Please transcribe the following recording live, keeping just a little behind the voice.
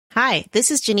Hi,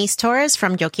 this is Janice Torres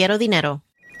from Yo Quiero Dinero.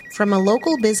 From a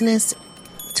local business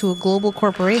to a global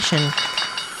corporation,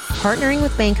 partnering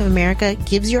with Bank of America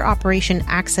gives your operation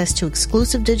access to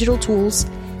exclusive digital tools,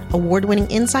 award-winning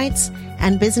insights,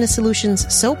 and business solutions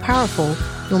so powerful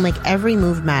you'll make every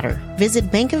move matter.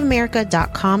 Visit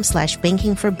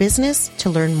bankofamerica.com/banking for business to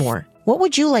learn more. What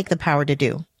would you like the power to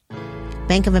do?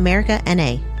 Bank of America,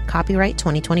 N.A. Copyright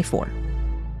 2024.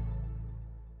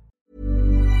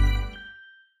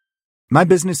 My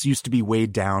business used to be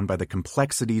weighed down by the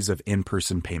complexities of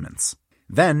in-person payments.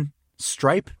 Then,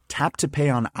 Stripe Tap to Pay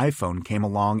on iPhone came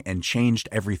along and changed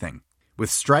everything.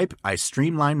 With Stripe, I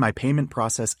streamlined my payment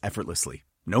process effortlessly.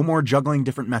 No more juggling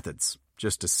different methods.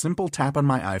 Just a simple tap on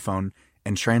my iPhone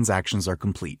and transactions are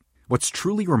complete. What's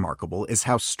truly remarkable is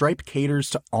how Stripe caters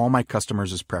to all my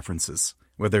customers' preferences.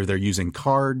 Whether they're using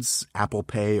cards, Apple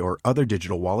Pay, or other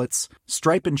digital wallets,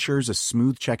 Stripe ensures a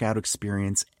smooth checkout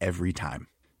experience every time.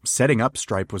 Setting up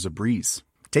Stripe was a breeze,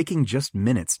 taking just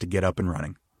minutes to get up and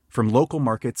running. From local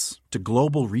markets to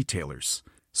global retailers,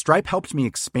 Stripe helped me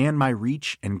expand my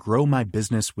reach and grow my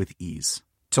business with ease.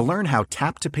 To learn how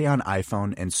Tap to Pay on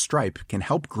iPhone and Stripe can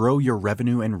help grow your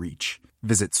revenue and reach,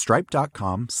 visit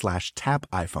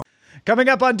stripe.com/tapiphone. Coming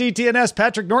up on DTNS,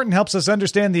 Patrick Norton helps us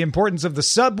understand the importance of the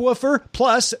subwoofer,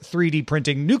 plus 3D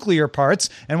printing nuclear parts,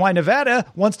 and why Nevada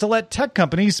wants to let tech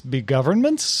companies be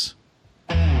governments.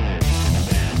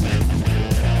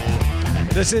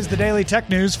 This is the Daily Tech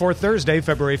News for Thursday,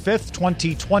 February 5th,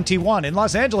 2021. In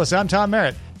Los Angeles, I'm Tom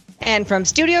Merritt. And from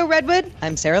Studio Redwood,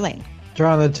 I'm Sarah Lane.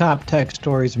 Drawing the top tech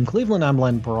stories from Cleveland, I'm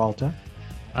Len Peralta.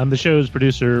 I'm the show's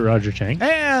producer, Roger Chang.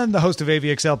 And the host of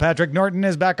AVXL, Patrick Norton,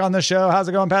 is back on the show. How's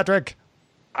it going, Patrick?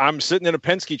 I'm sitting in a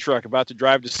Penske truck about to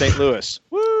drive to St. Louis.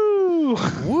 Woo!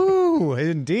 Woo,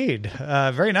 indeed.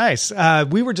 Very nice.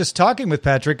 We were just talking with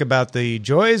Patrick about the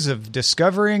joys of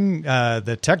discovering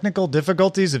the technical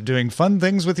difficulties of doing fun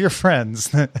things with your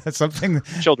friends. Something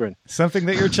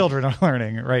that your children are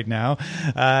learning right now.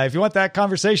 If you want that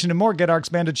conversation and more, get our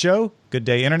expanded show, Good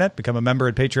Day Internet. Become a member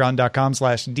at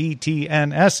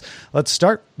patreon.com/DTNS. Let's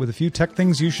start with a few tech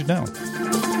things you should know.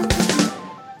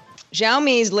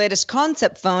 Xiaomi's latest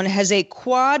concept phone has a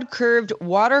quad curved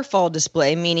waterfall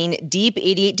display, meaning deep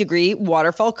 88-degree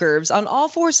waterfall curves on all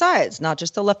four sides, not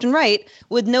just the left and right,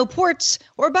 with no ports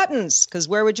or buttons, because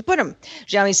where would you put them?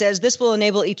 Xiaomi says this will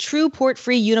enable a true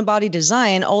port-free unibody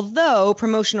design, although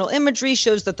promotional imagery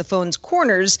shows that the phone's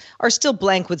corners are still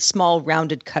blank with small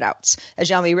rounded cutouts. A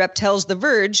Xiaomi rep tells The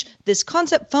Verge, this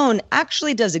concept phone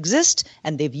actually does exist,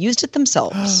 and they've used it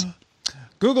themselves.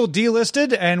 Google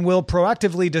delisted and will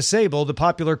proactively disable the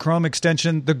popular Chrome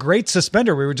extension, the Great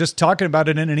Suspender. We were just talking about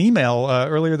it in an email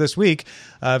earlier this week.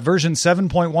 Version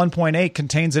 7.1.8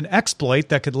 contains an exploit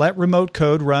that could let remote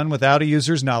code run without a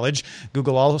user's knowledge.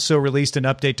 Google also released an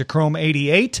update to Chrome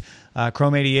 88.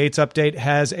 Chrome 88's update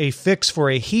has a fix for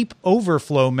a heap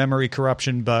overflow memory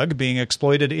corruption bug being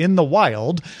exploited in the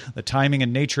wild. The timing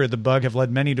and nature of the bug have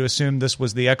led many to assume this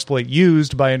was the exploit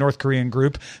used by a North Korean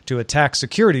group to attack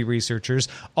security researchers.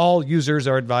 All users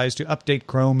are advised to update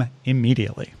Chrome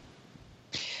immediately.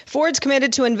 Ford's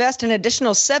committed to invest an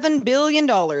additional $7 billion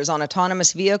on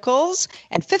autonomous vehicles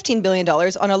and $15 billion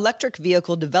on electric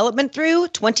vehicle development through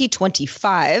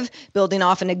 2025, building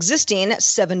off an existing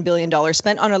 $7 billion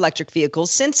spent on electric vehicles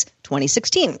since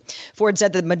 2016. Ford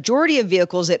said the majority of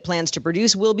vehicles it plans to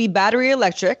produce will be battery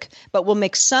electric, but will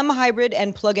make some hybrid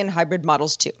and plug-in hybrid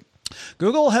models too.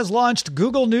 Google has launched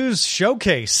Google News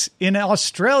Showcase in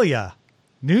Australia.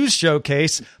 News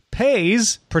Showcase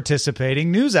pays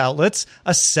participating news outlets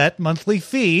a set monthly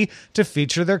fee to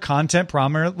feature their content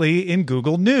prominently in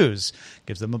Google News.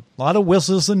 Gives them a lot of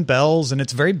whistles and bells, and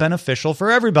it's very beneficial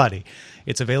for everybody.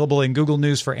 It's available in Google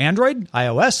News for Android,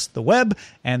 iOS, the web,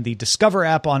 and the Discover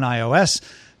app on iOS.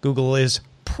 Google is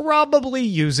probably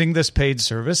using this paid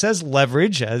service as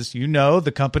leverage. As you know,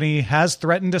 the company has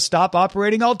threatened to stop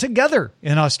operating altogether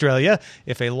in Australia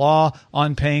if a law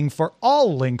on paying for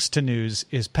all links to news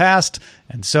is passed,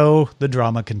 and so the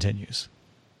drama continues.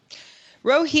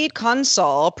 Rohit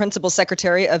Kansal, principal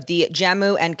secretary of the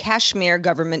Jammu and Kashmir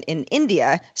government in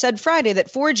India, said Friday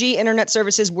that 4G internet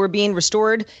services were being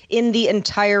restored in the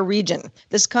entire region.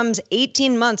 This comes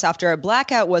 18 months after a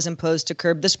blackout was imposed to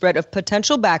curb the spread of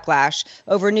potential backlash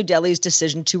over New Delhi's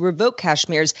decision to revoke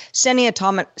Kashmir's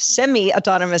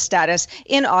semi-autonomous status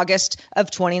in August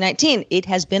of 2019. It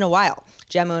has been a while.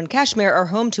 Jammu and Kashmir are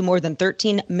home to more than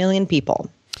 13 million people.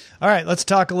 All right, let's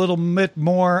talk a little bit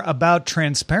more about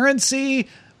transparency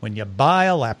when you buy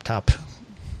a laptop.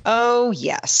 Oh,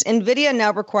 yes. NVIDIA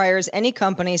now requires any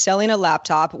company selling a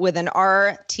laptop with an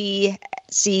RTX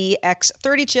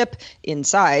 30 chip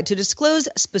inside to disclose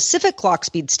specific clock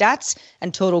speed stats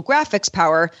and total graphics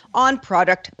power on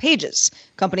product pages.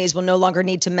 Companies will no longer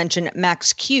need to mention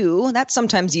Max-Q. That's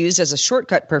sometimes used as a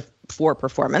shortcut for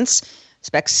performance.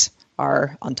 Specs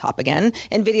are on top again.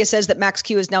 NVIDIA says that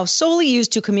Max-Q is now solely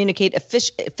used to communicate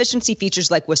efficiency features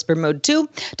like Whisper Mode 2,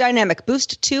 Dynamic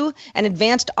Boost 2, and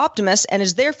Advanced Optimus, and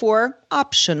is therefore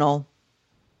optional.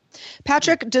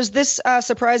 Patrick, does this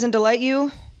surprise and delight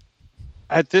you?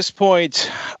 At this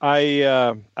point,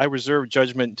 I reserve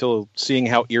judgment until seeing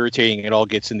how irritating it all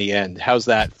gets in the end. How's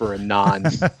that for a non?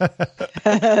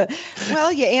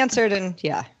 Well, you answered, and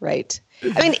yeah, right.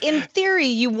 I mean, in theory,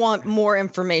 you want more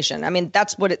information. I mean,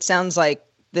 that's what it sounds like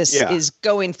this is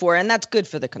going for, and that's good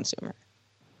for the consumer.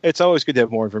 It's always good to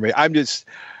have more information.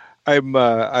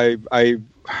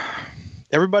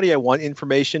 Everybody I want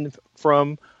information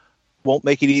from won't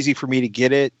make it easy for me to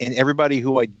get it, and everybody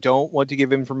who I don't want to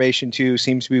give information to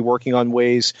seems to be working on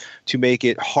ways to make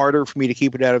it harder for me to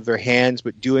keep it out of their hands,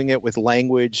 but doing it with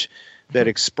language that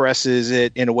expresses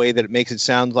it in a way that it makes it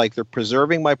sound like they're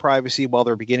preserving my privacy while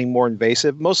they're getting more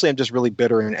invasive. Mostly I'm just really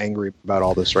bitter and angry about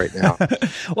all this right now.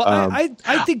 Well, I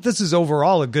think this is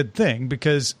overall a good thing,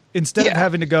 because instead of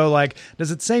having to go like,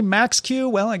 does it say max Q?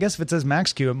 Well, I guess if it says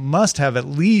max Q, it must have at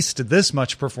least this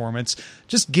much performance.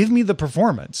 Just give me the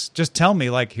performance. Just tell me,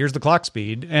 like, here's the clock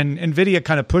speed. And NVIDIA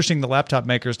kind of pushing the laptop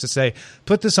makers to say,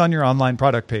 put this on your online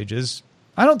product pages.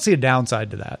 I don't see a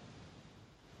downside to that.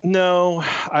 No,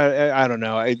 I don't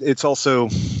know. It's also,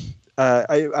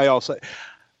 I'd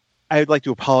like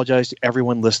to apologize to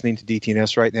everyone listening to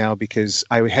DTNS right now, because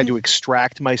I had to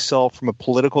extract myself from a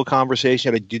political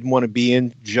conversation that I didn't want to be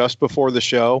in just before the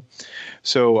show.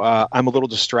 So I'm a little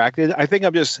distracted. I think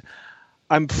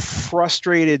I'm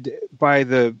frustrated by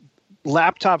the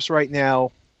laptops right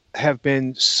now have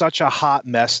been such a hot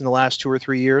mess in the last 2 or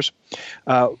 3 years.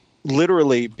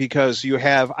 Literally, because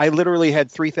I literally had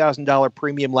 $3,000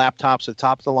 premium laptops with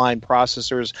top of the line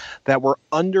processors that were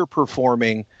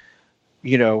underperforming,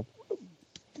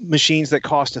 machines that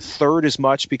cost a third as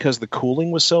much because the cooling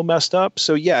was so messed up.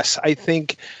 So yes, I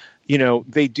think,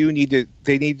 they need to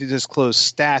disclose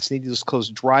stats, they need to disclose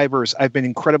drivers. I've been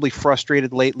incredibly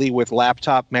frustrated lately with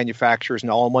laptop manufacturers and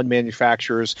all-in-one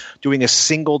manufacturers doing a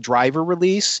single driver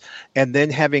release and then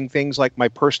having things like my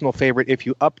personal favorite, if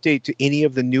you update to any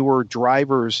of the newer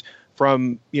drivers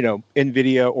from,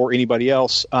 NVIDIA or anybody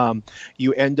else,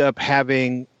 you end up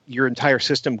having your entire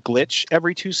system glitch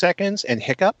every 2 seconds and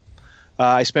hiccup.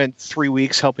 I spent 3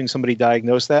 weeks helping somebody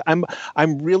diagnose that. I'm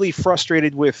really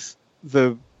frustrated with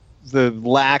the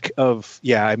lack of,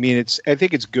 I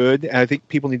think it's good, and I think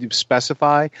people need to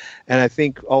specify, and I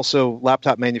think also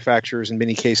laptop manufacturers in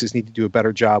many cases need to do a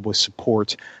better job with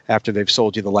support after they've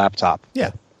sold you the laptop.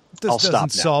 Yeah. This doesn't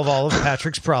solve all of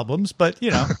Patrick's problems, but,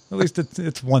 at least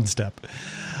it's one step.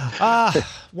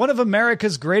 One of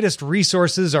America's greatest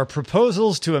resources are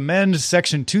proposals to amend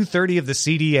Section 230 of the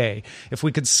CDA. If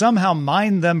we could somehow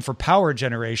mine them for power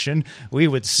generation, we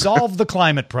would solve the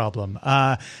climate problem.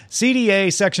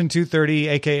 CDA Section 230,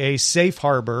 a.k.a. Safe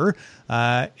Harbor,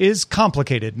 is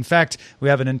complicated. In fact, we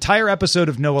have an entire episode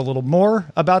of Know a Little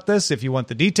More about this if you want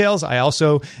the details. I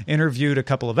also interviewed a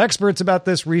couple of experts about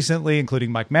this recently,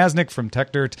 including Mike Masnick from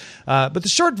TechDirt. But the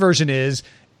short version is,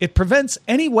 it prevents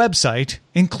any website,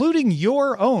 including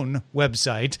your own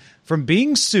website, from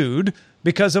being sued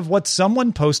because of what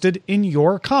someone posted in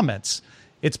your comments.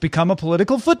 It's become a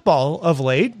political football of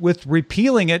late, with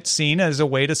repealing it seen as a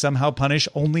way to somehow punish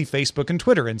only Facebook and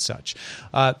Twitter and such.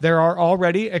 There are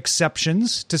already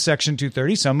exceptions to Section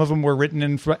 230. Some of them were written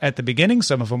in at the beginning.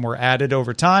 Some of them were added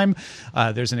over time.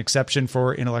 There's an exception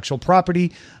for intellectual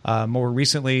property. More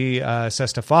recently,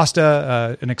 Sesta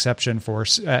Fosta, an exception for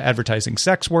advertising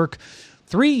sex work.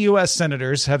 3 U.S.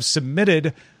 senators have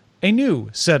submitted a new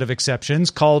set of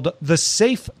exceptions called the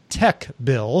Safe Tech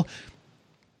Bill.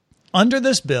 Under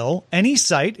this bill, any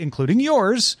site, including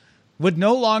yours, would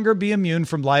no longer be immune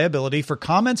from liability for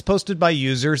comments posted by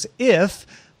users if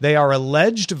they are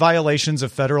alleged violations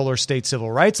of federal or state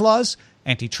civil rights laws,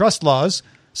 antitrust laws,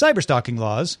 cyberstalking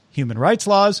laws, human rights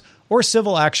laws, or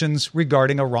civil actions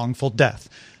regarding a wrongful death.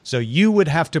 So you would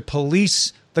have to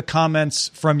police the comments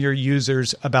from your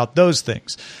users about those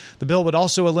things. The bill would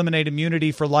also eliminate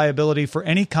immunity for liability for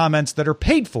any comments that are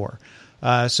paid for.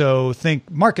 So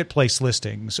think marketplace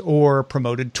listings or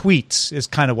promoted tweets is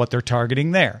kind of what they're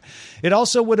targeting there. It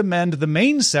also would amend the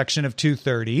main section of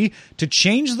 230 to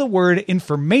change the word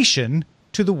information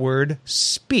to the word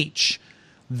speech.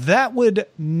 that would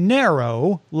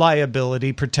narrow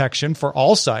liability protection for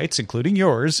all sites, including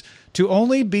yours, to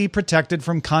only be protected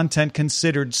from content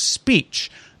considered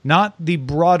speech, not the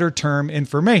broader term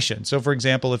information. So, for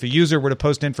example, if a user were to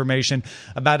post information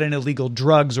about an illegal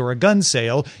drugs or a gun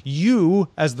sale, you,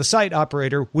 as the site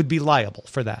operator, would be liable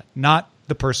for that, not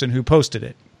the person who posted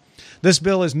it. This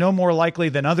bill is no more likely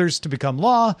than others to become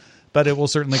law, but it will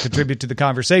certainly contribute to the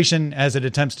conversation as it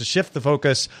attempts to shift the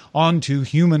focus onto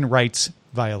human rights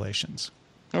violations.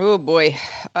 Oh, boy.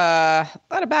 A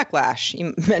lot of backlash.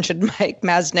 You mentioned Mike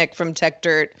Masnick from Tech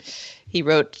Dirt. He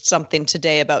wrote something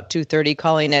today about 2:30,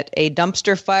 calling it a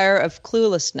dumpster fire of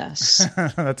cluelessness.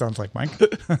 That sounds like Mike.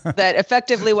 That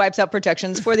effectively wipes out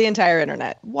protections for the entire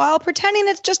internet while pretending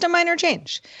it's just a minor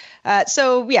change.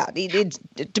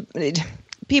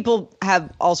 People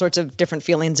have all sorts of different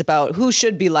feelings about who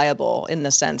should be liable in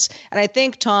this sense. And I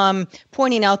think, Tom,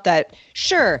 pointing out that,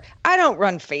 sure, I don't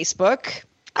run Facebook.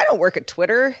 I don't work at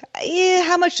Twitter.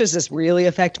 How much does this really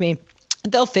affect me?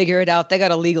 They'll figure it out. They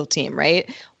got a legal team,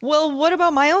 right? Well, what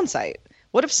about my own site?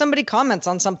 What if somebody comments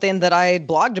on something that I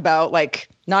blogged about, like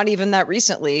not even that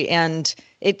recently, and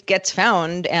it gets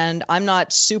found, and I'm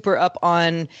not super up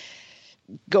on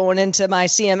going into my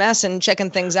CMS and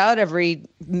checking things out every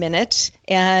minute,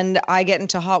 and I get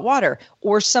into hot water,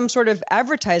 or some sort of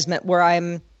advertisement where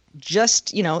I'm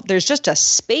just, there's just a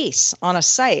space on a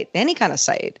site, any kind of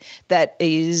site, that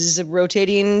is a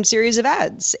rotating series of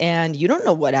ads, and you don't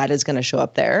know what ad is going to show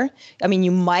up there. I mean,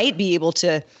 you might be able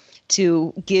to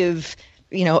give,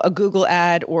 a Google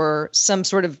ad or some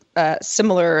sort of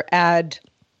similar ad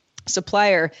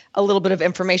supplier a little bit of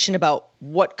information about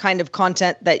what kind of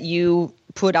content that you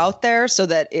put out there so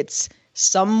that it's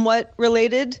somewhat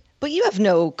related, but you have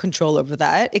no control over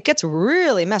that. It gets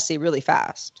really messy really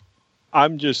fast.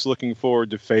 I'm just looking forward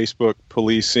to Facebook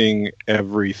policing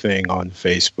everything on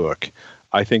Facebook.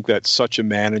 I think that's such a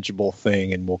manageable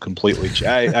thing and will completely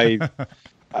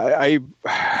I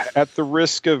at the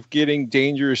risk of getting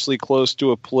dangerously close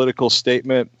to a political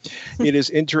statement, it is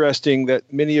interesting that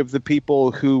many of the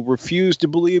people who refuse to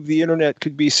believe the internet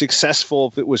could be successful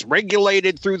if it was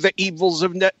regulated through the evils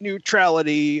of net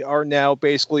neutrality are now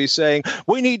basically saying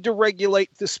we need to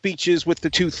regulate the speeches with the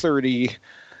 230.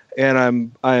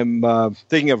 And I'm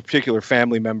thinking of a particular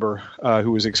family member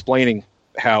who was explaining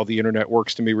how the internet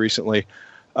works to me recently.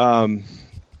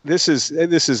 This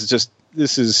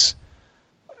is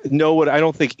I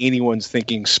don't think anyone's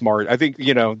thinking smart. I think,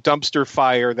 dumpster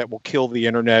fire that will kill the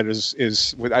internet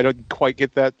is I don't quite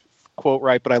get that quote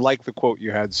right, but I like the quote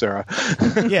you had, Sarah.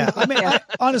 Yeah. I mean,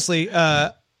 honestly,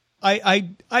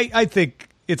 I think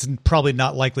it's probably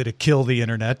not likely to kill the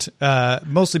internet,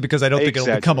 mostly because I don't think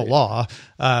it'll become a law.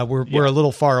 We're a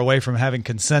little far away from having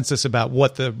consensus about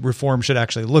what the reform should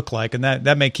actually look like, and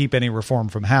that may keep any reform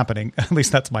from happening. At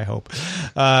least that's my hope.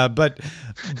 But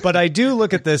I do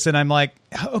look at this and I'm like,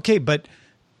 okay, but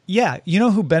yeah,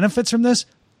 who benefits from this?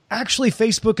 Actually,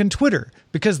 Facebook and Twitter,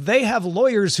 because they have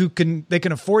lawyers who can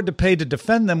afford to pay to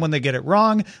defend them when they get it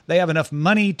wrong. They have enough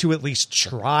money to at least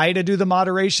try to do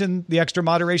the extra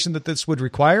moderation that this would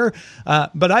require.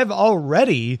 But I've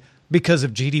already, because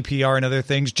of GDPR and other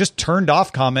things, just turned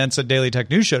off comments at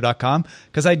dailytechnewsshow.com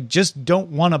because I just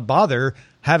don't want to bother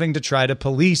having to try to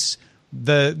police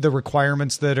the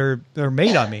requirements that are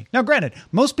made on me. Now, granted,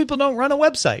 most people don't run a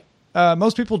website.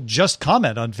 Most people just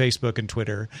comment on Facebook and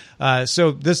Twitter.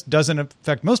 So this doesn't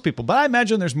affect most people. But I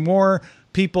imagine there's more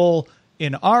people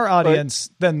in our audience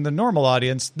than the normal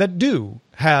audience that do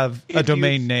have a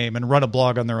domain name and run a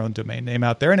blog on their own domain name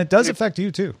out there. And it does affect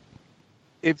you too.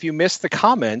 If you miss the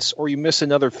comments or you miss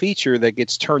another feature that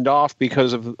gets turned off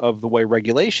because of the way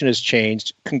regulation has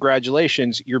changed,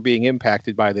 congratulations, you're being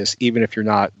impacted by this, even if you're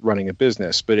not running a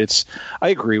business. But I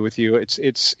agree with you.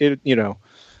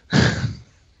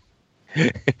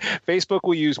 Facebook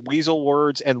will use weasel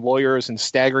words and lawyers and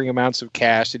staggering amounts of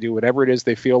cash to do whatever it is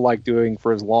they feel like doing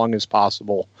for as long as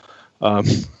possible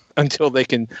until they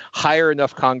can hire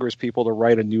enough Congress people to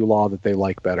write a new law that they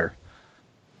like better,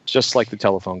 just like the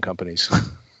telephone companies.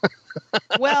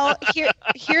 Well,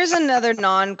 here's another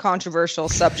non-controversial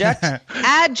subject.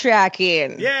 Ad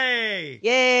tracking.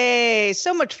 Yay.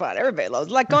 So much fun. Everybody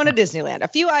loves like going to Disneyland. A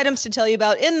few items to tell you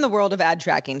about in the world of ad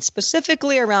tracking,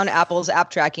 specifically around Apple's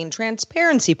app tracking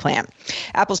transparency plan.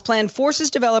 Apple's plan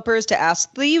forces developers to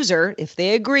ask the user if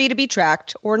they agree to be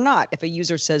tracked or not. If a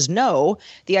user says no,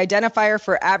 the identifier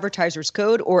for advertiser's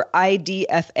code, or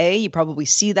IDFA, you probably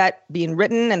see that being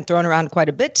written and thrown around quite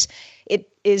a bit, it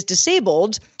is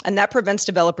disabled, and that prevents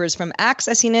developers from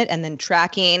accessing it and then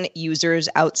tracking users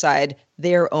outside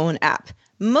their own app.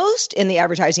 Most in the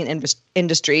advertising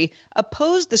industry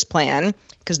oppose this plan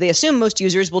because they assume most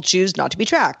users will choose not to be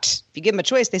tracked. If you give them a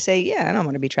choice, they say, yeah, I don't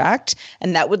want to be tracked,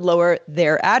 and that would lower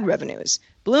their ad revenues.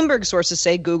 Bloomberg sources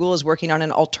say Google is working on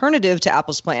an alternative to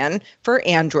Apple's plan for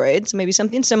Androids, maybe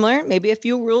something similar, maybe a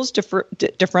few rules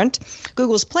different.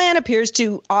 Google's plan appears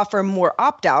to offer more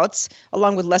opt-outs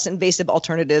along with less invasive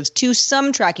alternatives to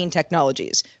some tracking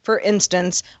technologies. For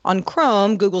instance, on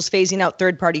Chrome, Google's phasing out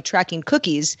third-party tracking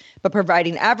cookies, but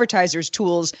providing advertisers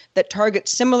tools that target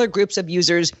similar groups of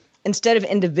users instead of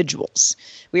individuals.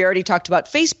 We already talked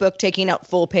about Facebook taking out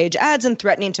full-page ads and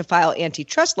threatening to file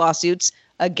antitrust lawsuits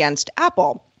against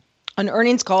Apple. On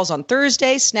earnings calls on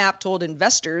Thursday, Snap told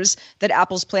investors that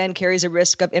Apple's plan carries a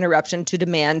risk of interruption to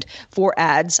demand for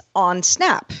ads on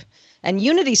Snap. And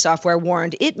Unity Software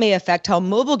warned it may affect how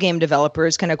mobile game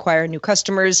developers can acquire new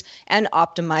customers and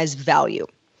optimize value.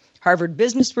 Harvard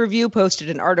Business Review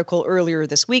posted an article earlier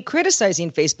this week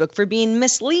criticizing Facebook for being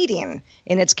misleading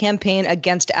in its campaign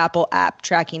against Apple app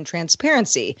tracking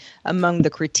transparency. Among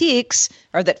the critiques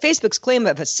are that Facebook's claim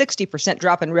of a 60%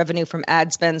 drop in revenue from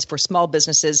ad spends for small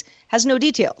businesses has no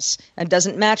details and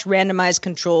doesn't match randomized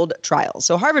controlled trials.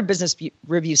 So Harvard Business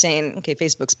Review saying, okay,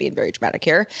 Facebook's being very dramatic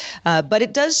here, but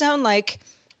it does sound like,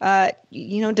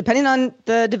 depending on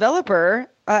the developer,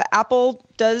 Apple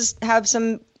does have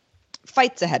some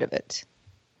fights ahead of it.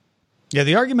 Yeah,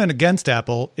 the argument against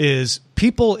Apple is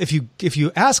people, if you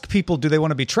ask people, do they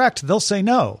want to be tracked, they'll say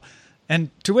no. And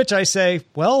to which I say,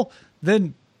 well,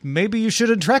 then maybe you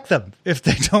shouldn't track them if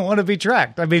they don't want to be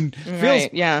tracked. I mean, No.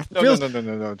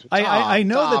 I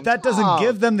know that doesn't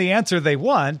give them the answer they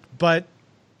want, but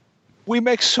we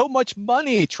make so much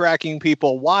money tracking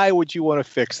people. Why would you want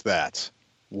to fix that?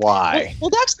 Why? Well,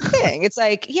 that's the thing. It's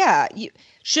like, yeah,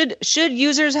 should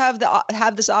users have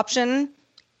this option,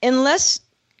 unless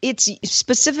it's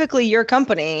specifically your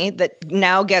company that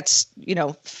now gets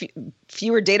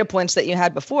fewer data points that you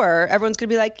had before. Everyone's going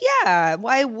to be like, yeah,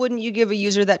 why wouldn't you give a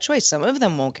user that choice? Some of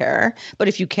them won't care, but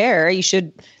if you care, you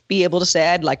should be able to say,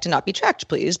 I'd like to not be tracked,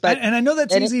 please. But and I know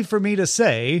that's easy for me to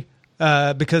say.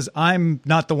 Because I'm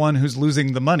not the one who's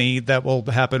losing the money that will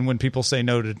happen when people say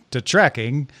no to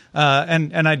tracking.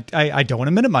 And I don't want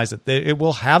to minimize it. It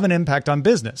will have an impact on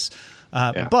business.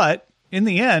 But in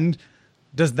the end,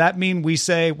 does that mean we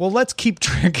say, well, let's keep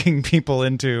tricking people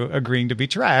into agreeing to be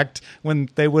tracked when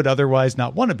they would otherwise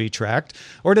not want to be tracked?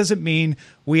 Or does it mean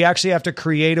we actually have to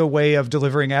create a way of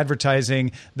delivering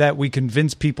advertising that we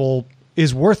convince people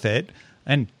is worth it?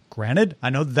 And granted, I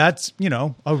know that's,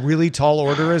 a really tall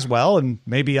order as well and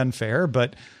maybe unfair,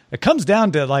 but it comes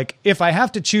down to, like, if I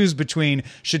have to choose between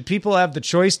should people have the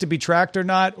choice to be tracked or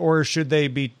not, or should they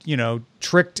be,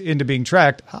 tricked into being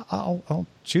tracked, I'll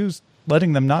choose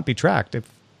letting them not be tracked if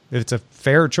it's a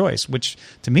fair choice, which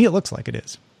to me it looks like it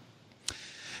is.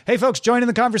 Hey, folks, join in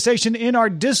the conversation in our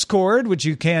Discord, which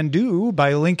you can do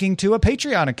by linking to a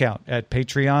Patreon account at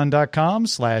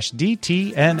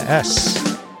patreon.com/DTNS.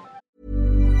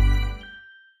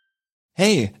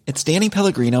 Hey, it's Danny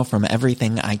Pellegrino from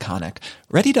Everything Iconic.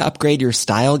 Ready to upgrade your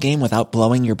style game without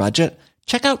blowing your budget?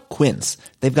 Check out Quince.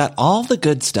 They've got all the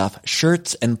good stuff,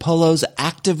 shirts and polos,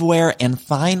 activewear, and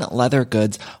fine leather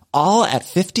goods, all at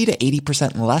 50 to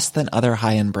 80% less than other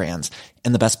high-end brands.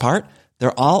 And the best part?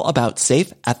 They're all about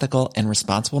safe, ethical, and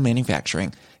responsible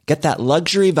manufacturing. Get that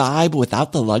luxury vibe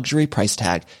without the luxury price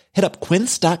tag. Hit up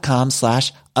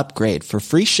quince.com/upgrade for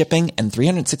free shipping and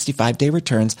 365-day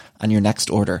returns on your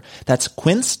next order. That's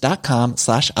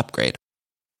quince.com/upgrade.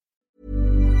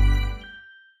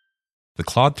 The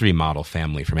Claude 3 model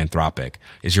family from Anthropic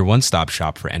is your one-stop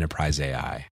shop for enterprise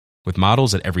AI. With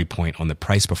models at every point on the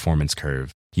price-performance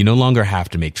curve, you no longer have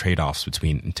to make trade-offs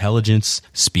between intelligence,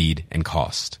 speed, and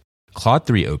cost. Claude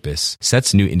 3 Opus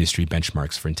sets new industry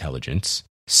benchmarks for intelligence.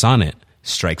 Sonnet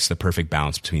strikes the perfect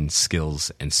balance between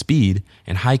skills and speed,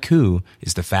 and Haiku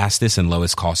is the fastest and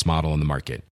lowest cost model in the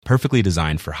market, perfectly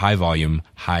designed for high-volume,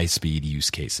 high-speed use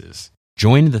cases.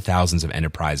 Join the thousands of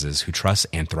enterprises who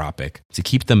trust Anthropic to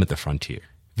keep them at the frontier.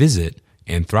 Visit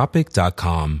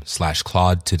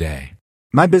anthropic.com/Claude today.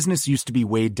 My business used to be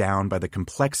weighed down by the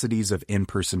complexities of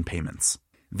in-person payments.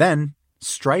 Then,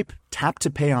 Stripe Tap to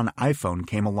Pay on iPhone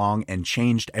came along and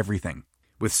changed everything.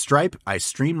 With Stripe, I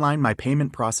streamlined my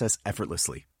payment process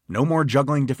effortlessly. No more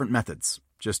juggling different methods.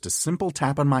 Just a simple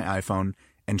tap on my iPhone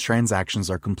and transactions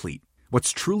are complete.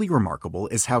 What's truly remarkable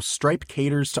is how Stripe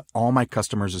caters to all my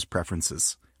customers'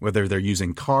 preferences. Whether they're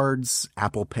using cards,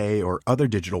 Apple Pay, or other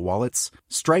digital wallets,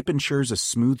 Stripe ensures a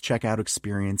smooth checkout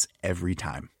experience every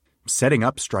time. Setting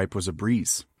up Stripe was a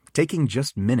breeze, taking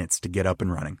just minutes to get up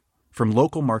and running. From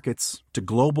local markets to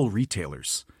global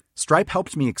retailers, Stripe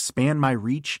helped me expand my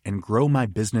reach and grow my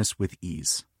business with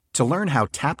ease. To learn how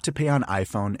Tap to Pay on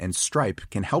iPhone and Stripe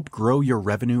can help grow your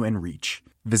revenue and reach,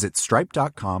 visit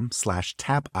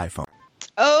stripe.com/tapiphone.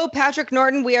 Oh, Patrick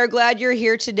Norton, we are glad you're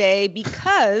here today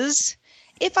because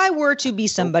if I were to be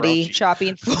somebody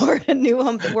shopping for a new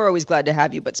home, we're always glad to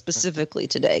have you, but specifically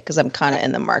today, because I'm kind of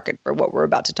in the market for what we're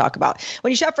about to talk about.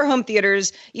 When you shop for home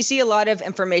theaters, you see a lot of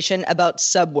information about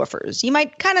subwoofers. You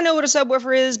might kind of know what a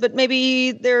subwoofer is, but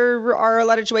maybe there are a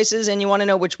lot of choices and you want to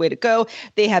know which way to go.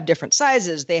 They have different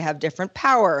sizes. They have different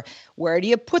power. Where do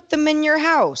you put them in your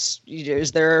house?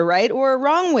 Is there a right or a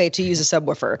wrong way to use a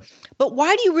subwoofer? But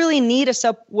why do you really need a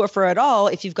subwoofer at all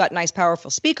if you've got nice,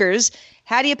 powerful speakers?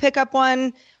 How do you pick up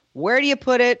one? Where do you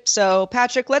put it? So,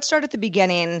 Patrick, let's start at the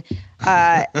beginning.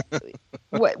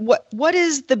 What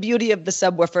is the beauty of the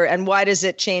subwoofer, and why does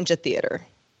it change a theater?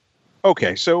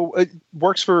 Okay, so it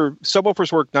works for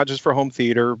subwoofers work not just for home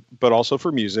theater, but also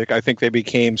for music. I think they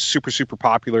became super, super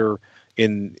popular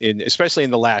in especially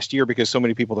in the last year because so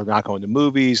many people are not going to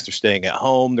movies, they're staying at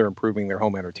home, they're improving their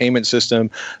home entertainment system,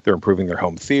 they're improving their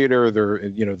home theater.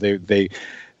 They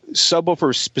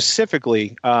subwoofers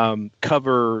specifically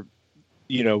cover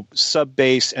sub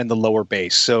bass and the lower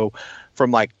bass. So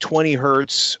from like 20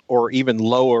 hertz or even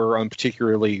lower on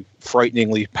particularly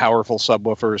frighteningly powerful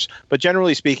subwoofers. But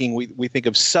generally speaking, we think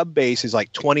of sub bass as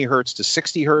like 20 hertz to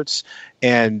 60 hertz,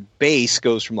 and bass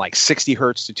goes from like 60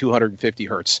 hertz to 250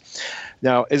 hertz.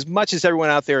 Now, as much as everyone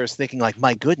out there is thinking like,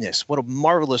 my goodness, what a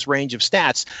marvelous range of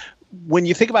stats, when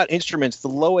you think about instruments, the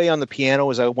low A on the piano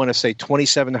is, I want to say,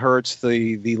 27 hertz.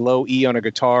 The low E on a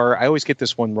guitar, I always get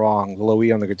this one wrong. The low E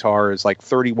on the guitar is like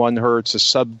 31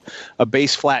 hertz. A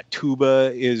bass flat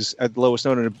tuba is at the lowest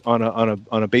note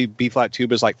on a B flat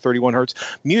tuba is like 31 hertz.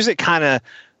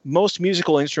 Most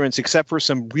musical instruments, except for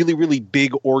some really, really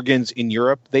big organs in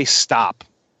Europe, they stop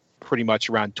pretty much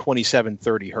around 27,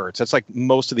 30 hertz. That's like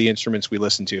most of the instruments we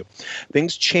listen to.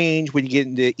 Things change when you get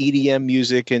into EDM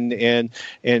music and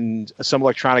some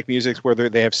electronic music where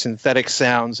they have synthetic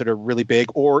sounds that are really big,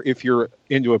 or if you're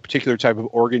into a particular type of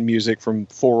organ music from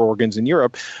 4 organs in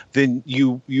Europe, then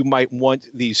you might want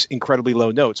these incredibly low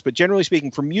notes. But generally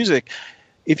speaking, for music,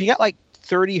 if you got like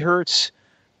 30 hertz,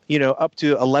 up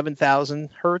to 11,000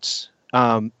 hertz,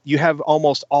 you have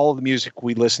almost all of the music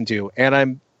we listen to. And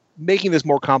I'm making this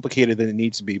more complicated than it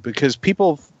needs to be because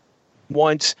people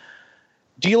want.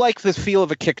 Do you like the feel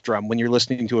of a kick drum when you're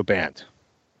listening to a band?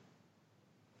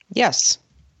 Yes.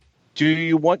 Do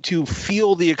you want to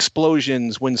feel the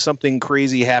explosions when something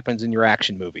crazy happens in your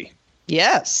action movie?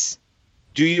 Yes.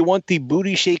 Do you want the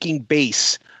booty shaking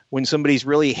bass when somebody's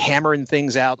really hammering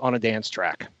things out on a dance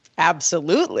track?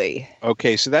 Absolutely.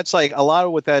 Okay, so that's like a lot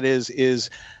of what that is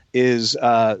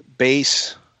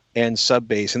bass and sub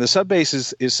bass. And the sub bass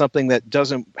is something that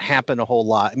doesn't happen a whole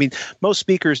lot. I mean, most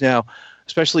speakers now,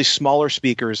 especially smaller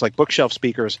speakers like bookshelf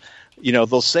speakers,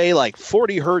 they'll say like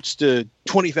 40 hertz to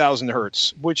 20,000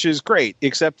 hertz, which is great,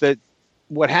 except that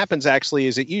what happens actually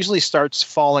is it usually starts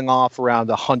falling off around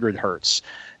 100 hertz.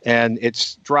 And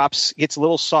gets a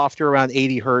little softer around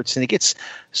 80 hertz, and it gets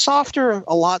softer,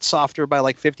 a lot softer by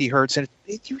like 50 hertz. And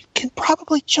you can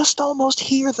probably just almost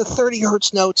hear the 30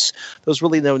 hertz notes, those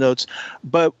really low notes.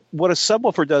 But what a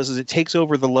subwoofer does is it takes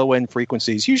over the low end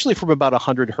frequencies, usually from about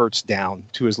 100 hertz down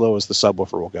to as low as the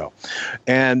subwoofer will go.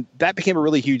 And that became a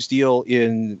really huge deal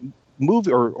in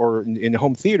movie or in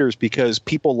home theaters because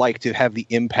people like to have the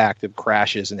impact of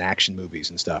crashes in action movies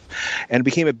and stuff. And it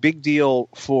became a big deal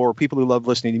for people who love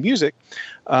listening to music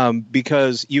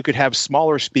because you could have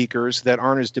smaller speakers that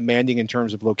aren't as demanding in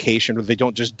terms of location, or they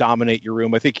don't just dominate your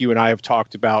room. I think you and I have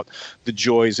talked about the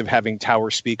joys of having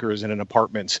tower speakers in an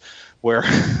apartment where,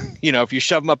 if you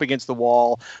shove them up against the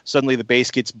wall, suddenly the bass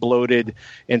gets bloated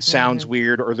and sounds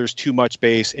weird, or there's too much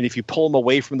bass. And if you pull them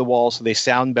away from the wall so they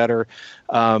sound better,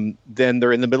 then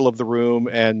they're in the middle of the room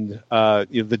and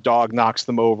the dog knocks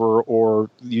them over, or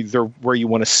they're where you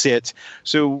want to sit.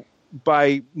 So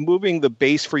by moving the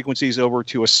bass frequencies over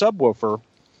to a subwoofer,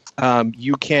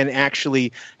 you can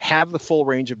actually have the full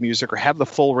range of music or have the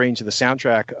full range of the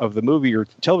soundtrack of the movie or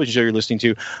television show you're listening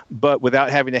to, but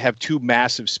without having to have 2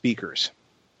 massive speakers,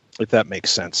 if that makes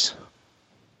sense.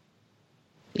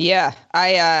 Yeah,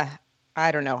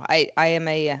 I don't know. I'm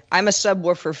a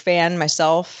subwoofer fan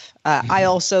myself. I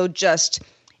also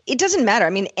it doesn't matter.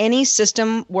 I mean, any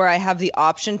system where I have the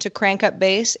option to crank up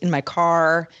bass in my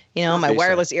car, my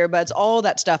wireless earbuds, all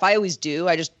that stuff, I always do.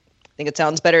 I just think it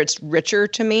sounds better. It's richer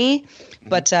to me.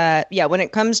 But when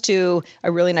it comes to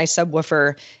a really nice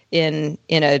subwoofer in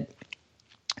a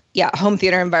home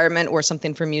theater environment or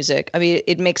something for music. I mean,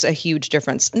 it makes a huge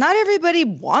difference. Not everybody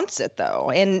wants it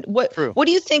though. And what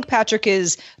do you think, Patrick,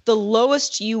 is the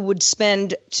lowest you would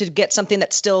spend to get something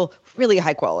that's still really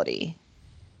high quality?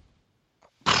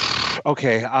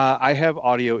 Okay, I have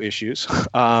audio issues.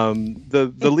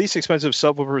 The least expensive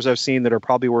subwoofers I've seen that are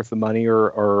probably worth the money are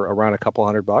around a couple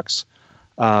 $100.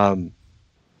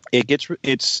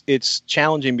 It's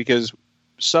challenging because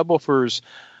subwoofer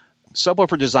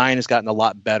design has gotten a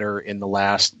lot better in the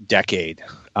last decade.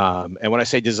 And when I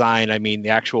say design, I mean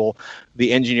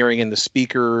the engineering in the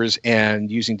speakers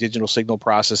and using digital signal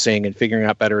processing and figuring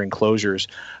out better enclosures.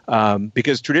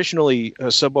 Because traditionally, a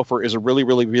subwoofer is a really,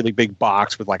 really, really big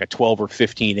box with like a 12 or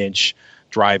 15-inch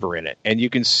driver in it. And you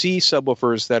can see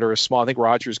subwoofers that are small. I think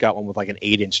Roger's got one with like an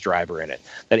 8-inch driver in it.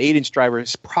 That 8-inch driver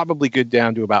is probably good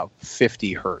down to about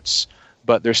 50 hertz.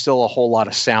 But there's still a whole lot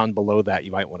of sound below that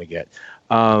you might want to get.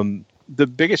 The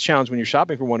biggest challenge when you're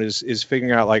shopping for one is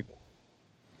figuring out like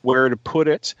where to put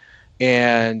it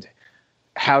and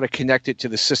how to connect it to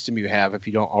the system you have if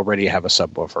you don't already have a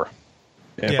subwoofer.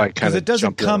 Because it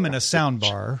doesn't come in a sound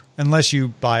bar unless you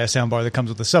buy a sound bar that comes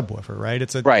with a subwoofer, right?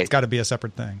 It's got to be a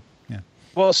separate thing. Yeah.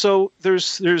 Well, so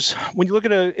there's when you look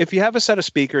at if you have a set of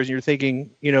speakers and you're thinking,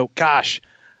 gosh,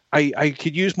 I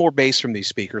could use more bass from these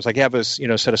speakers. Like you have a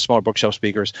set of smaller bookshelf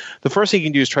speakers. The first thing you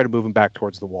can do is try to move them back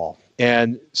towards the wall.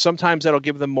 And sometimes that'll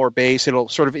give them more bass. It'll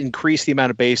sort of increase the amount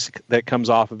of bass that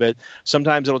comes off of it.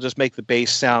 Sometimes it'll just make the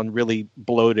bass sound really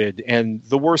bloated. And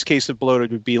the worst case of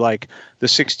bloated would be like the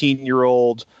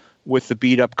 16-year-old with the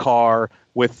beat-up car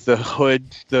with the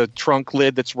hood, the trunk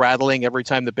lid that's rattling every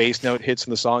time the bass note hits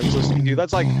in the song he's listening to.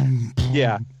 That's like,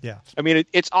 yeah. I mean,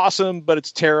 it's awesome, but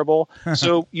it's terrible.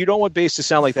 So you don't want bass to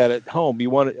sound like that at home. You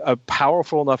want a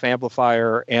powerful enough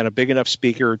amplifier and a big enough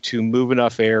speaker to move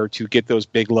enough air to get those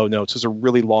big low notes. Those are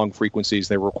really long frequencies.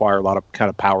 They require a lot of kind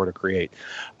of power to create.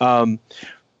 The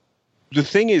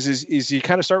thing is you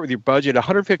kind of start with your budget.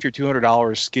 $150 or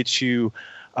 $200 gets you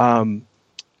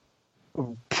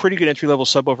pretty good entry-level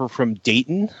subwoofer from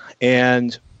Dayton,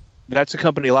 and that's a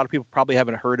company a lot of people probably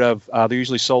haven't heard of. They're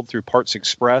usually sold through Parts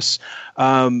Express.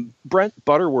 Brent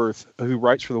Butterworth, who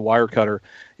writes for The Wirecutter,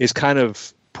 is kind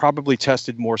of probably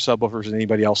tested more subwoofers than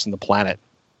anybody else on the planet.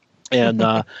 And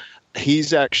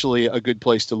he's actually a good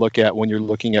place to look at when you're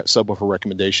looking at subwoofer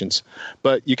recommendations.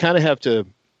 But you kind of have to,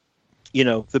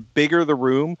 the bigger the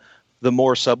room, the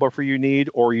more subwoofer you need,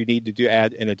 or you need to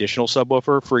add an additional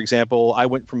subwoofer. For example, I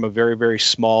went from a very, very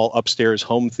small upstairs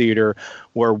home theater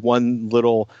where one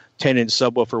little 10-inch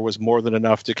subwoofer was more than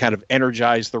enough to kind of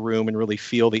energize the room and really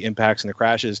feel the impacts and the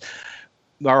crashes.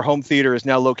 Our home theater is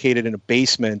now located in a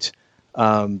basement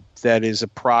that is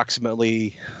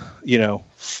approximately,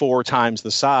 4 times the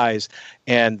size.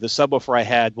 And the subwoofer I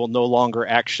had will no longer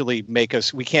actually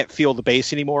we can't feel the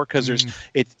bass anymore because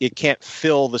it can't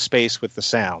fill the space with the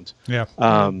sound. Yeah.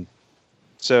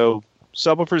 So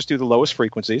subwoofers do the lowest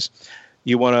frequencies.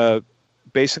 You want to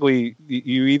basically,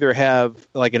 you either have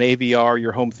like an AVR,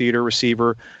 your home theater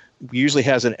receiver, usually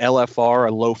has an LFR,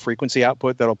 a low frequency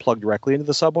output that'll plug directly into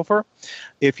the subwoofer.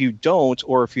 If you don't,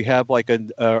 or if you have like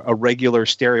a regular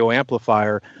stereo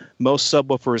amplifier, most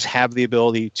subwoofers have the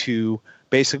ability to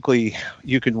basically,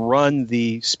 you can run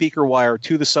the speaker wire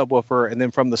to the subwoofer and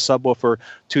then from the subwoofer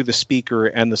to the speaker,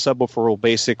 and the subwoofer will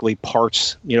basically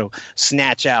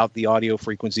snatch out the audio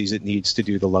frequencies it needs to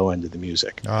do the low end of the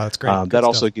music. Oh, that's great. That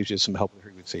also gives you some help with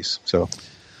frequencies. So.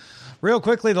 Real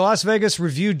quickly, the Las Vegas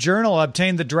Review-Journal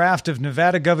obtained the draft of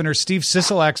Nevada Governor Steve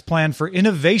Sisolak's plan for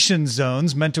innovation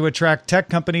zones meant to attract tech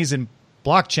companies in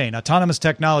blockchain, autonomous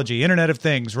technology, Internet of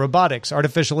Things, robotics,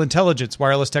 artificial intelligence,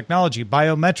 wireless technology,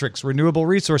 biometrics, renewable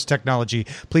resource technology.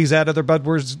 Please add other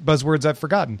buzzwords I've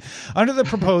forgotten. Under the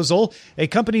proposal, a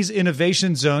company's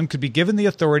innovation zone could be given the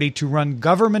authority to run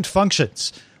government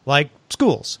functions like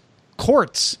schools,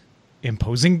 courts,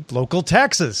 imposing local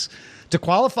taxes. To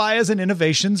qualify as an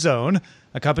innovation zone,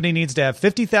 a company needs to have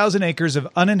 50,000 acres of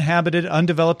uninhabited,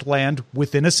 undeveloped land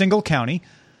within a single county,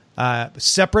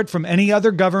 separate from any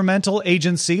other governmental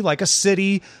agency like a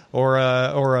city or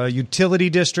a utility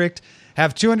district,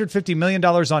 have $250 million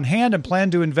on hand, and plan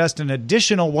to invest an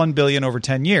additional $1 billion over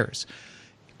 10 years.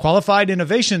 Qualified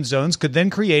innovation zones could then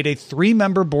create a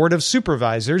 3-member board of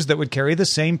supervisors that would carry the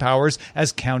same powers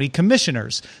as county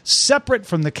commissioners, separate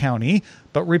from the county,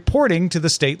 but reporting to the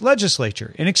state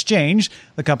legislature. In exchange,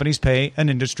 the companies pay an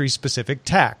industry-specific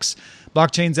tax.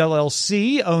 Blockchains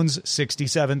LLC owns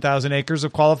 67,000 acres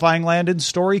of qualifying land in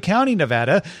Story County,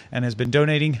 Nevada, and has been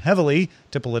donating heavily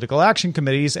to political action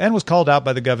committees and was called out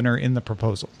by the governor in the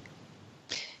proposal.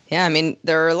 Yeah, I mean,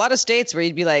 there are a lot of states where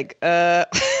you'd be like,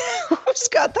 who's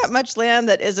Trump's got that much land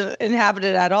that isn't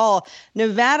inhabited at all.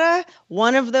 Nevada,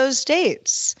 one of those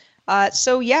states.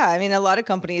 So, yeah, I mean, a lot of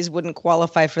companies wouldn't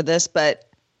qualify for this, but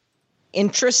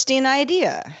interesting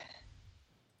idea.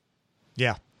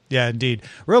 Yeah, indeed.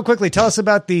 Real quickly, tell us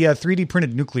about the 3D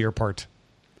printed nuclear part.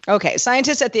 Okay,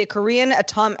 scientists at the Korean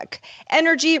Atomic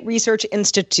Energy Research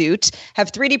Institute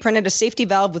have 3D printed a safety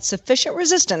valve with sufficient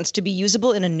resistance to be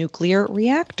usable in a nuclear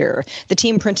reactor. The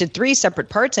team printed 3 separate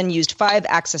parts and used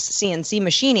 5-axis CNC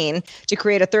machining to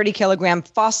create a 30-kilogram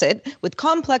faucet with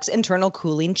complex internal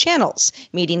cooling channels,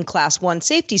 meeting Class 1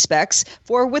 safety specs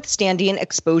for withstanding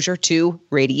exposure to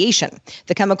radiation.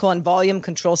 The chemical and volume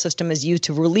control system is used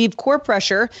to relieve core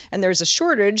pressure, and there's a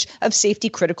shortage of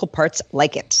safety-critical parts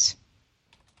like it.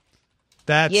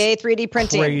 That's yay, 3D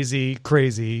printing.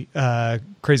 Crazy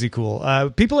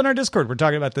cool. People in our Discord, we're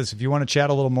talking about this. If you want to chat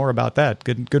a little more about that,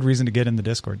 good reason to get in the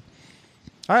Discord.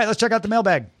 All right, let's check out the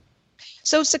mailbag.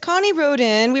 So Sakani wrote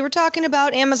in, we were talking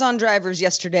about Amazon drivers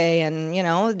yesterday and,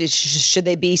 should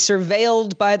they be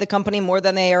surveilled by the company more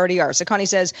than they already are? Sakani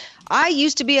says, I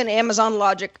used to be an Amazon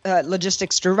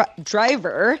logistics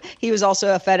driver. He was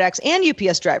also a FedEx and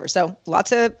UPS driver. So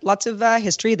lots of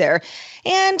history there.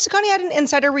 And Sakani had an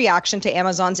insider reaction to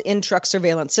Amazon's in-truck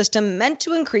surveillance system meant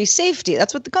to increase safety.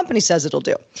 That's what the company says it'll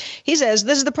do. He says,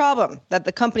 this is the problem that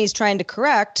the company's trying to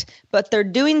correct, but they're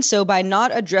doing so by not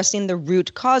addressing the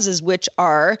root causes, which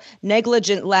are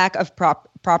negligent lack of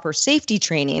proper safety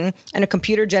training and a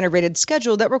computer-generated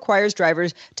schedule that requires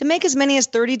drivers to make as many as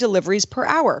 30 deliveries per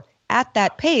hour. At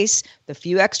that pace, the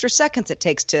few extra seconds it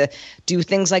takes to do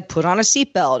things like put on a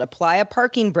seatbelt, apply a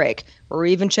parking brake, or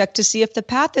even check to see if the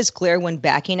path is clear when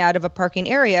backing out of a parking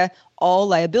area, all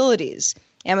liabilities.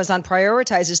 Amazon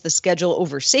prioritizes the schedule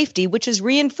over safety, which is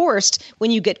reinforced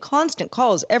when you get constant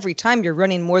calls every time you're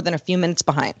running more than a few minutes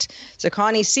behind.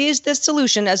 Sakani sees this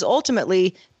solution as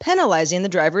ultimately penalizing the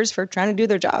drivers for trying to do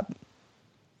their job.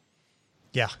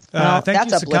 Yeah. Well, thank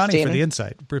you, Sakani, uplifting. for the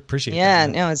insight. Appreciate that. Yeah,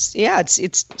 no, it's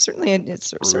certainly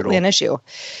an issue.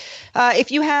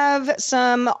 If you have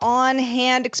some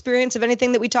on-hand experience of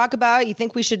anything that we talk about, you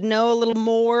think we should know a little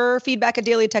more, feedback at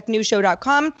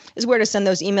dailytechnewsshow.com is where to send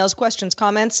those emails, questions,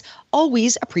 comments.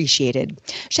 Always appreciated.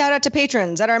 Shout out to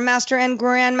patrons at our master and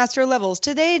grandmaster levels.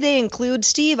 Today, they include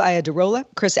Steve Iadarola,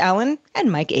 Chris Allen,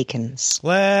 and Mike Akins.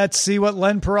 Let's see what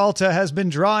Len Peralta has been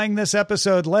drawing this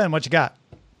episode. Len, what you got?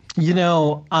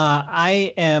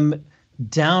 I am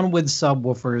down with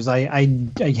subwoofers. I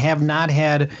have not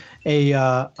had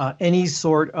any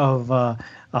sort of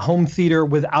a home theater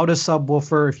without a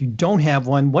subwoofer. If you don't have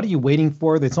one, what are you waiting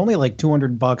for? It's only like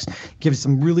 $200. Gives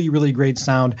some really, really great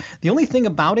sound. The only thing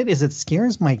about it is it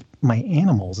scares my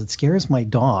animals. It scares my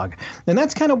dog, and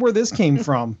that's kind of where this came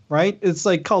from, right? It's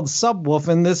like called subwoof,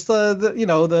 and this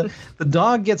the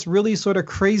dog gets really sort of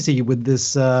crazy with the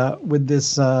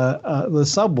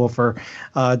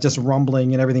subwoofer, just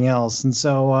rumbling and everything else, and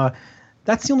so.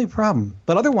 That's the only problem.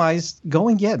 But otherwise, go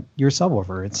and get your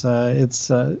subwoofer. It's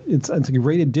a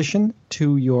great addition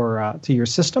to your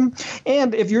system.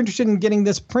 And if you're interested in getting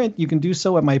this print, you can do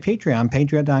so at my Patreon,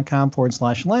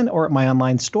 patreon.com/Len, or at my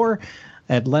online store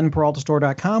at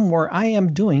lenperaltastore.com, where I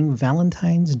am doing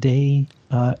Valentine's Day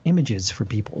images for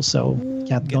people. So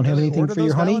don't have anything for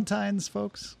your honey. Valentine's,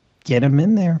 folks. Get them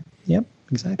in there. Yep.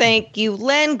 Exactly. Thank you,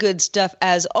 Len. Good stuff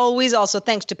as always. Also,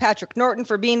 thanks to Patrick Norton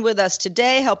for being with us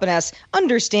today, helping us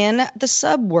understand the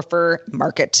subwoofer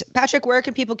market. Patrick, where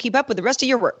can people keep up with the rest of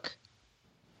your work?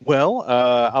 Well,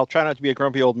 I'll try not to be a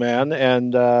grumpy old man,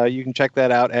 and you can check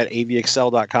that out at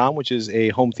avxl.com, which is a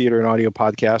home theater and audio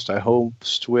podcast I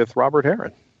host with Robert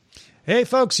Herron. Hey,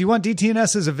 folks, you want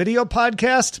DTNS as a video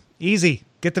podcast? Easy.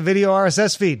 Get the video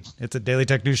RSS feed. It's at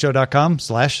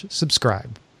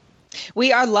dailytechnewsshow.com/subscribe.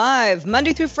 We are live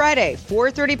Monday through Friday,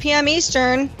 4:30 p.m.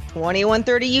 Eastern,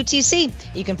 21:30 UTC.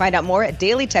 You can find out more at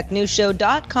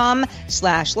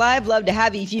dailytechnewsshow.com/live. Love to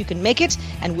have you if you can make it.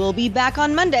 And we'll be back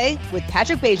on Monday with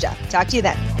Patrick Beja. Talk to you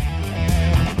then.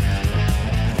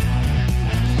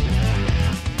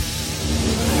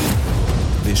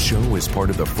 This show is part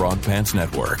of the Frog Pants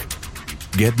Network.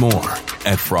 Get more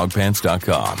at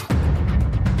frogpants.com.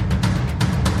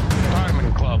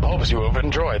 Diamond Club hopes you have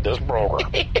enjoyed this program.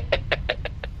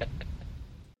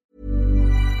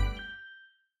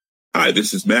 Hi,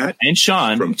 this is Matt and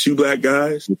Sean from Two Black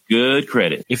Guys with Good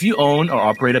Credit. If you own or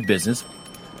operate a business,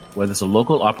 whether it's a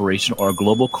local operation or a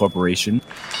global corporation,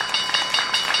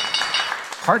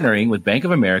 partnering with Bank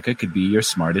of America could be your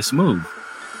smartest move.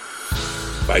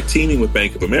 By teaming with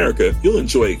Bank of America, you'll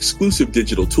enjoy exclusive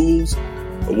digital tools,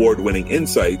 award-winning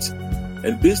insights,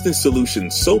 and business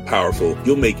solutions so powerful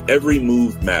you'll make every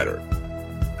move matter.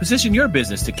 Position your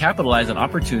business to capitalize on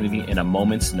opportunity in a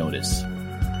moment's notice.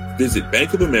 Visit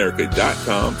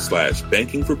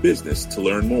bankofamerica.com/banking for business to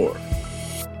learn more.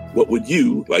 What would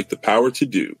you like the power to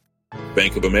do?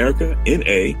 Bank of America,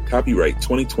 N.A., copyright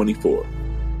 2024.